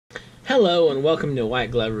Hello and welcome to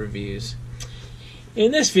White Glove Reviews.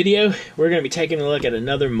 In this video, we're going to be taking a look at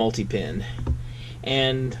another multi-pen.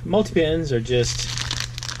 And multi-pens are just,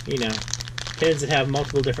 pens that have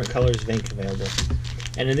multiple different colors of ink available.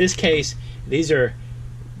 And in this case, these are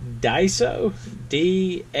Daiso,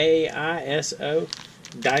 D-A-I-S-O,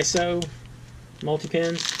 Daiso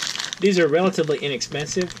multi-pens. These are relatively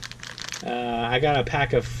inexpensive. I got a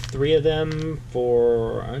pack of 3 of them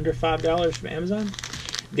for under $5 from Amazon.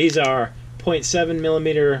 These are 0.7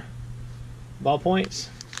 millimeter ballpoints,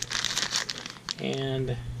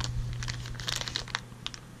 and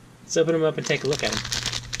let's open them up and take a look at them.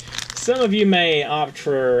 Some of you may opt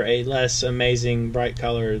for a less amazing bright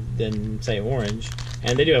color than, say, orange,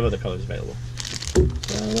 and they do have other colors available.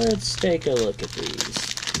 So let's take a look at these.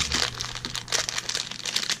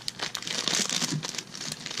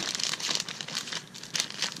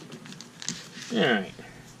 Alright.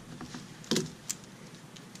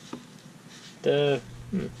 I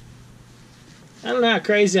don't know how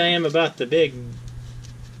crazy I am about the big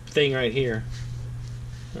thing right here.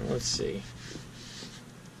 Let's see.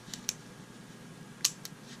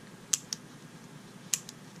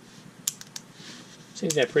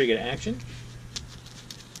 Seems to have pretty good action.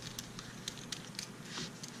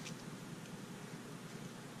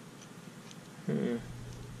 I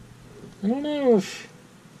don't know if...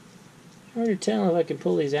 It's hard to tell if I can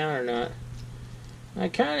pull these out or not. I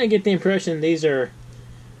kind of get the impression these are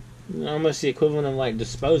almost the equivalent of like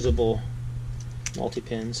disposable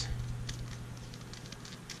multi-pens.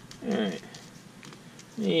 Alright.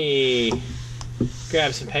 Let me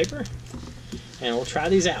grab some paper and we'll try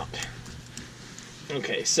these out.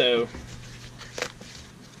 Okay, so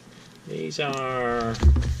these are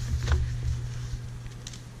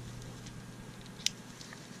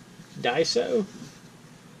Daiso.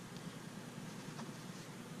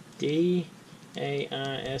 D-A-I-S-O.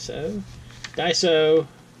 Daiso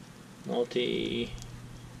multi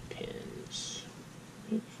pens.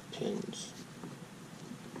 Pens.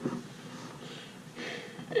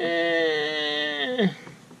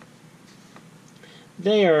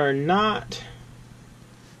 They are not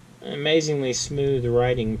amazingly smooth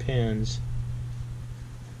writing pens.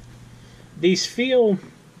 These feel...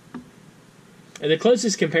 The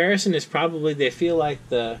closest comparison is probably they feel like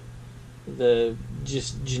the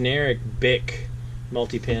just generic Bic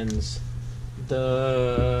multi-pens.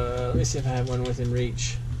 Let me see if I have one within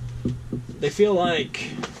reach. They feel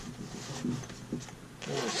like...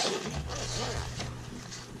 Let's see.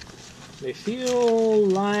 They feel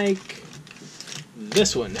like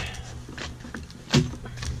this one.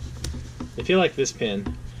 They feel like this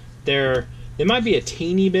pen. They might be a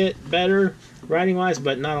teeny bit better writing-wise,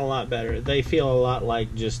 but not a lot better. They feel a lot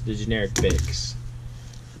like just the generic Bics.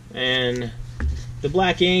 And the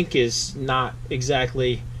black ink is not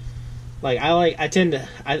exactly like I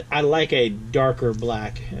like a darker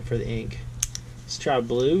black for the ink. Let's try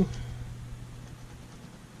blue.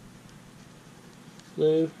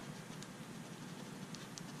 Green.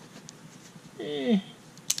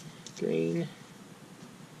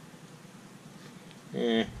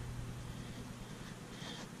 It's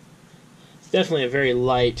definitely a very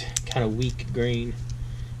light, kind of weak green.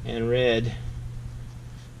 And red.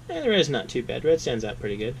 The red's not too bad. Red stands out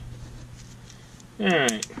pretty good.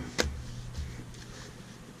 Alright.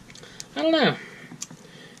 I don't know.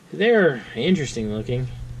 They're interesting looking.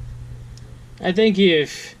 I think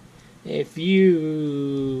if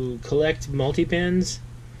you collect multi-pens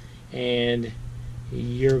and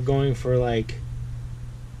you're going for like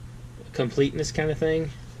a completeness kind of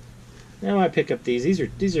thing, I might pick up these. These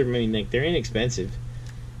are they're inexpensive.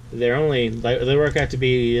 They're only they work out to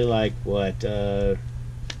be like what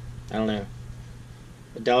I don't know,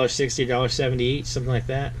 $1.60, $1.70 each, something like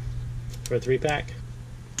that, for a 3-pack.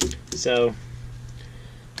 So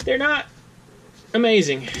they're not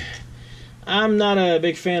amazing. I'm not a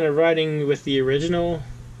big fan of writing with the original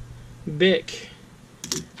Bic,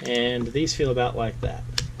 and these feel about like that.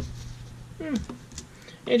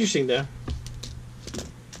 Interesting though.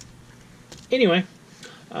 Anyway,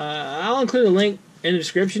 I'll include a link in the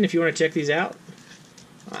description if you want to check these out.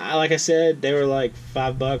 Like I said, they were like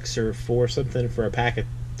 $5 or $4 something for a pack of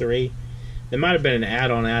 3. There might have been an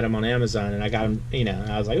add-on item on Amazon, and I got them.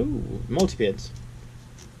 I was like, ooh, multi-pens.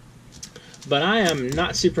 But I am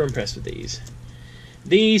not super impressed with these.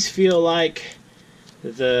 These feel like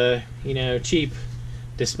the cheap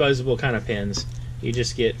disposable kind of pens you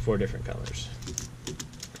just get 4 different colors.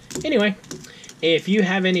 Anyway, if you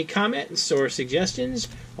have any comments or suggestions,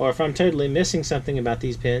 or if I'm totally missing something about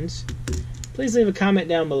these pens, please leave a comment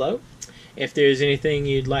down below. If there's anything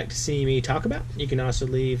you'd like to see me talk about, you can also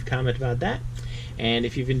leave a comment about that. And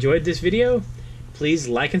if you've enjoyed this video, please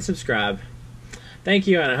like and subscribe. Thank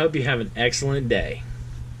you, and I hope you have an excellent day.